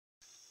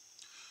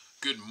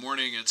Good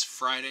morning, it's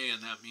Friday,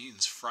 and that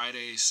means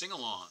Friday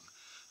Sing-Along.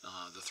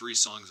 The three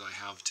songs I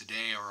have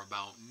today are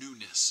about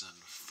newness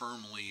and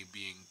firmly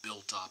being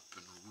built up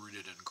and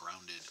rooted and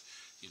grounded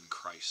in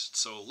Christ.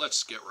 So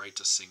let's get right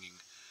to singing.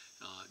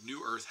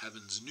 New Earth,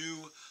 Heavens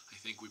New. I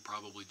think we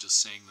probably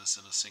just sang this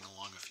in a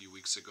sing-along a few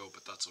weeks ago,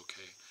 but that's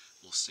okay.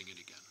 We'll sing it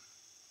again.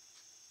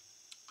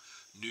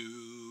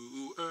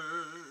 New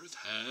earth,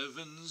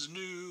 heavens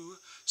new,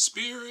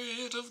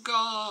 Spirit of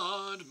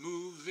God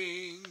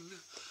moving.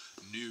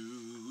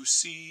 New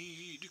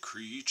seed,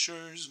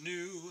 creatures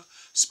new,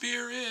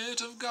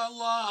 Spirit of God,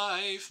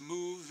 life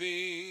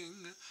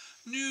moving.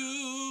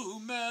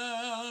 New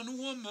man,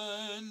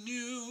 woman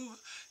new,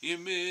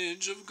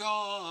 image of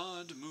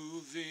God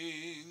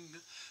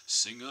moving.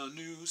 Sing a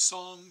new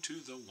song to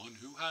the one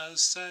who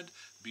has said,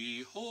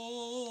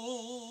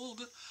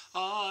 Behold,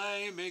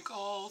 I make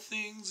all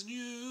things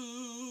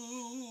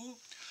new.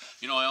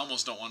 You know, I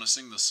almost don't want to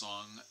sing this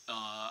song.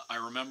 I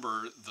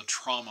remember the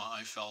trauma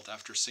I felt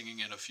after singing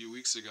it a few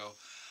weeks ago.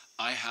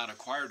 I had a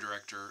choir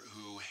director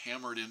who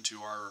hammered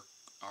into our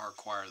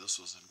choir, this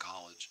was in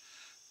college,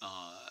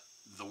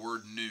 the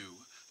word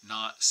new,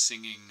 not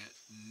singing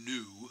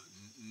new,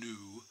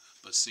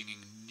 but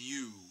singing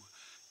new.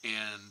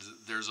 And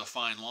there's a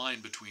fine line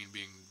between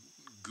being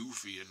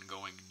goofy and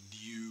going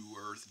new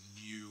earth,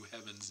 new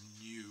heavens,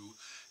 new,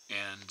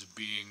 and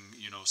being,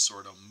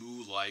 sort of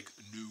moo-like,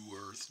 new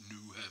earth,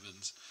 new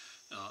heavens.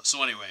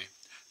 So anyway,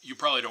 you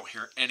probably don't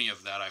hear any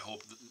of that. I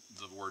hope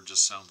the word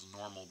just sounds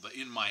normal. But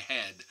in my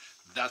head,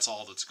 that's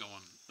all that's going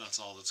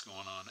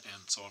on.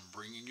 And so I'm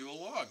bringing you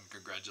along.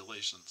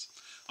 Congratulations.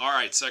 All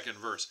right, second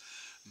verse.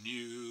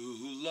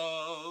 New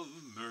love,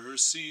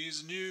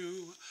 mercies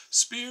new,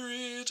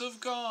 Spirit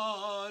of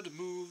God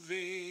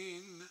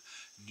moving.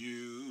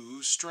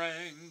 New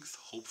strength,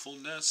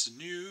 hopefulness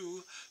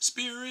new,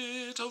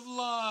 Spirit of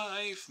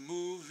life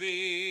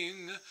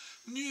moving.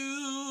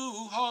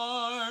 New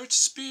heart,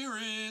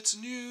 spirits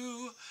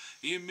new,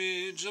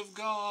 image of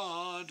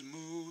God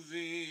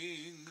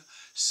moving.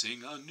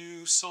 Sing a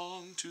new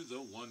song to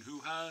the one who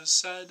has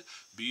said,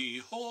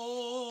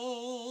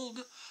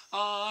 Behold,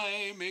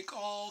 I make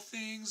all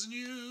things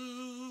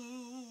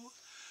new.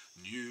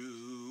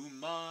 New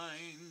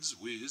minds,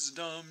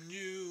 wisdom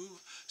new,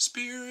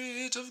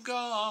 Spirit of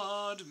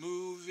God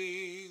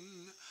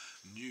moving.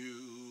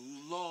 New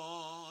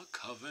law,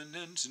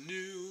 covenant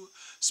new,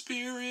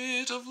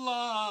 Spirit of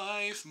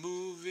life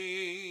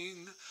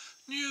moving.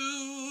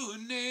 New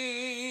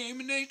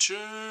name,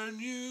 nature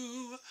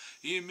new,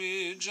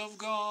 image of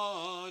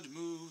God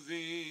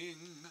moving.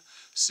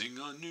 Sing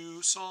a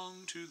new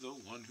song to the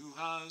one who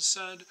has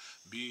said,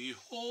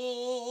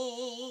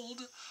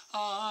 Behold,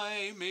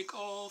 I make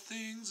all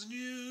things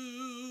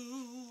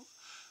new.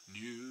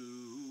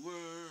 New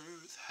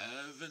earth,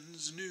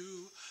 heavens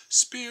new,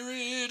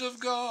 Spirit of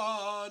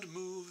God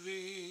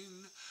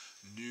moving.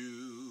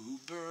 New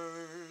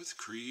birth,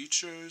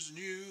 creatures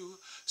new,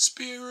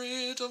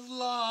 Spirit of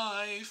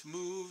life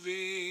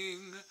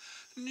moving.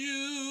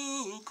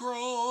 New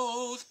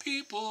growth,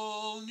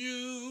 people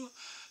new,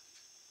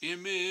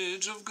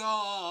 image of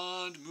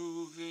God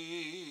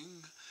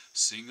moving.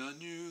 Sing a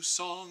new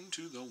song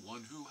to the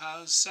one who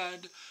has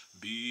said,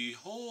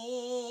 Behold,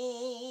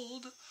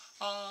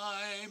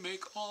 I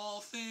make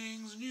all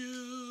things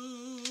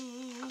new.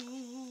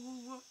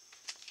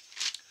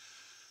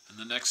 And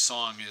the next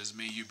song is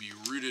May You Be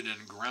Rooted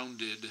and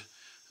Grounded.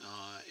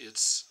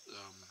 It's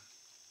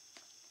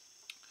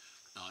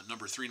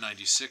number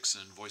 396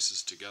 in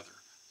Voices Together.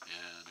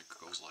 And it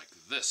goes like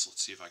this.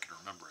 Let's see if I can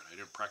remember it. I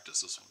didn't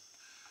practice this one.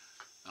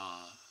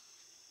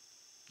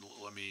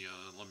 Let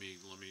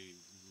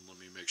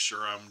me make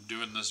sure I'm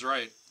doing this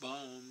right.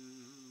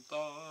 Bum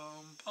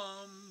bum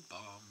bum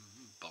bum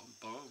bum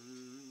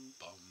bum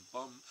bum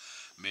bum.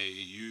 May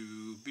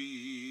you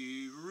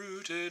be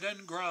rooted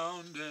and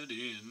grounded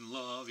in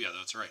love. Yeah,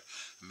 that's right.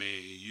 May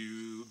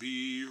you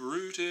be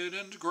rooted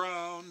and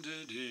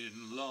grounded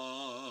in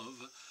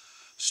love,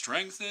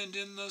 strengthened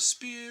in the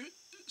spirit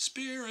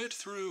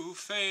through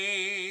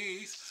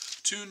faith,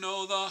 to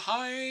know the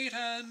height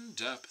and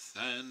depth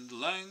and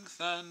length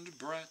and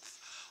breadth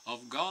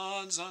of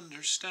God's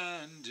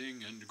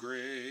understanding and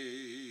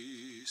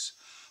grace.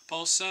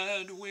 Paul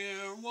said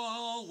we're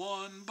all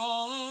one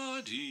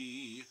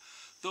body,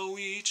 though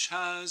each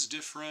has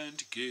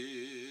different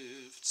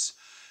gifts,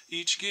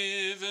 each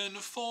given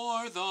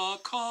for the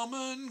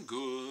common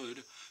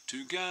good.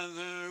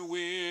 Together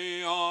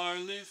we are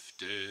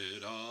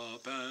lifted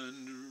up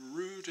and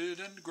rooted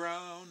and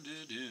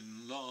grounded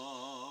in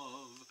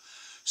love,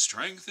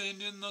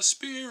 strengthened in the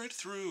Spirit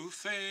through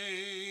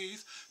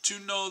faith, to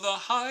know the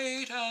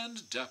height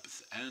and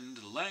depth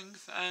and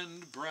length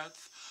and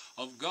breadth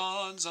of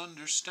God's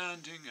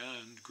understanding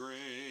and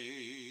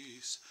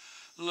grace.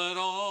 Let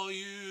all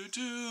you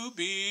do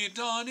be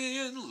done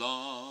in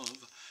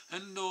love,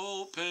 and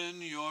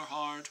open your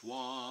heart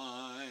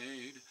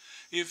wide.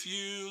 If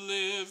you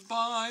live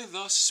by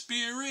the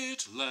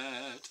Spirit,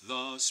 let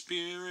the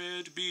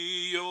Spirit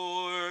be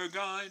your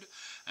guide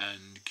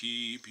and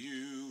keep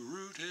you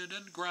rooted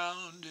and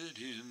grounded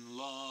in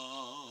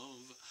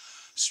love.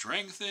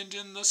 Strengthened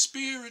in the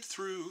Spirit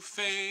through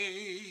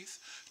faith,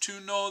 to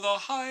know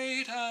the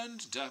height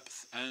and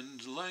depth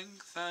and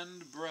length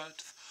and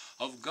breadth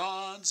of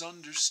God's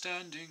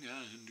understanding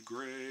and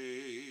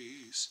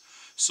grace.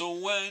 So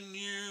when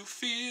you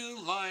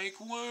feel like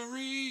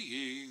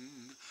worrying,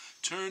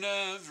 turn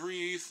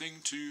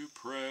everything to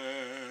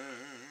prayer,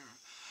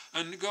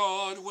 and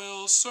God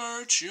will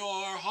search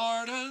your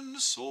heart and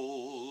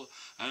soul,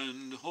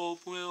 and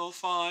hope will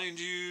find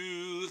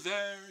you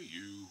there.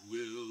 You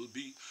will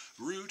be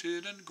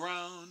rooted and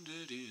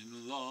grounded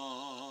in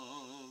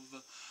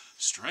love.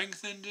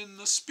 Strengthened in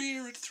the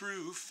Spirit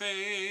through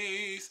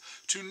faith,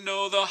 to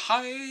know the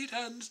height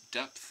and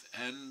depth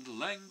and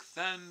length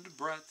and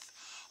breadth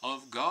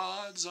of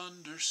God's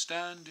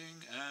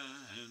understanding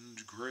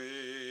and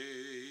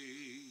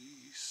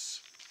grace.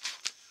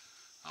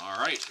 All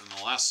right, and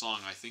the last song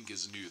I think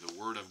is new. The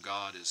Word of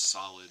God is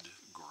solid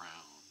ground.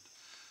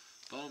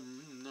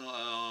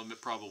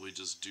 It probably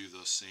just do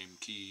the same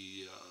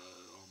key,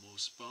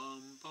 almost.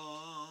 Bum,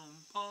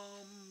 bum,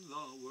 bum.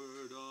 The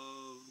Word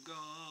of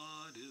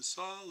God is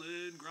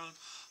solid ground,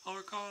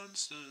 our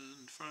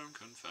constant, firm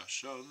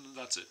confession.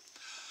 That's it.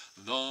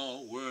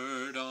 The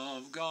Word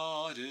of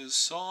God is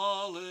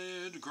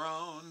solid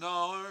ground,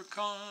 our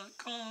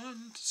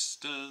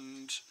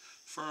constant,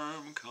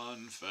 firm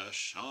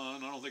confession. I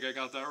don't think I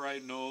got that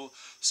right. No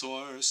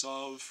source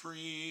of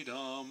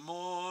freedom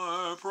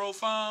more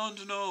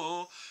profound,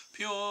 no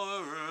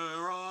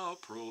purer a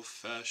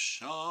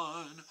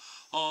profession.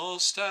 All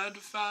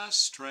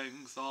steadfast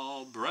strength,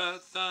 all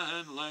breadth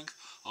and length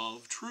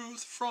of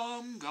truth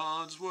from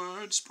God's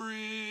word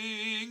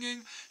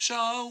springing,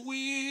 shall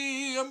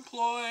we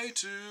employ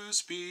to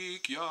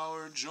speak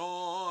our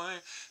joy,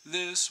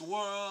 this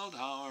world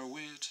our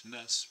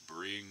witness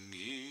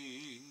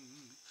bringing.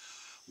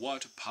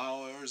 What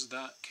powers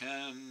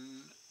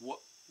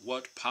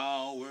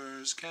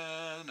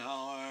can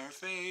our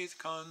faith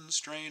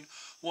constrain?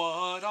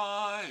 What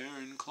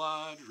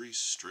ironclad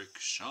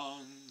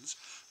restrictions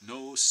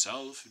no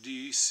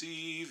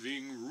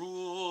self-deceiving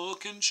rule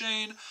can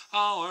chain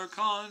our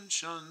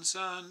conscience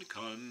and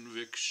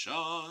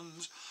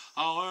convictions?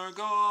 Our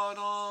God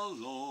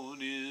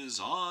alone is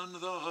on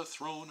the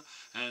throne,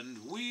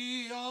 and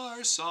we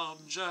are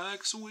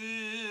subjects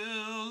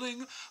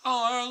willing.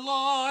 Our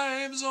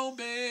lives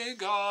obey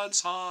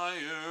God's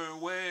higher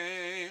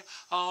way,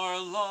 our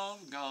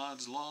love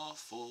God's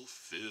lawful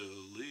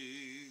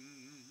filling.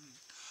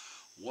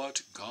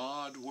 What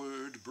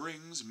God-word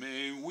brings,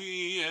 may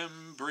we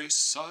embrace.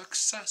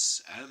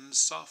 Success and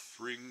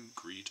suffering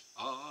greet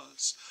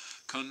us,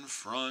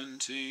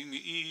 confronting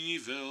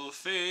evil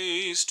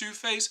face to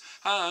face,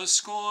 as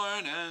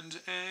scorn and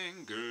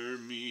anger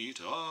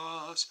meet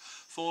us.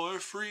 For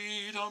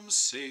freedom's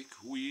sake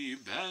we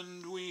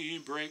bend, we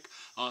break,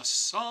 a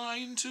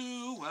sign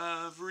to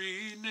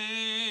every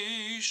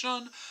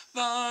nation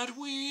that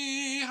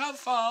we have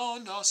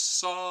found a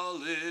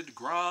solid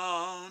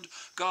ground,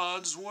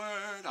 God's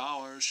word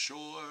our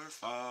sure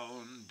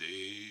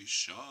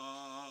foundation.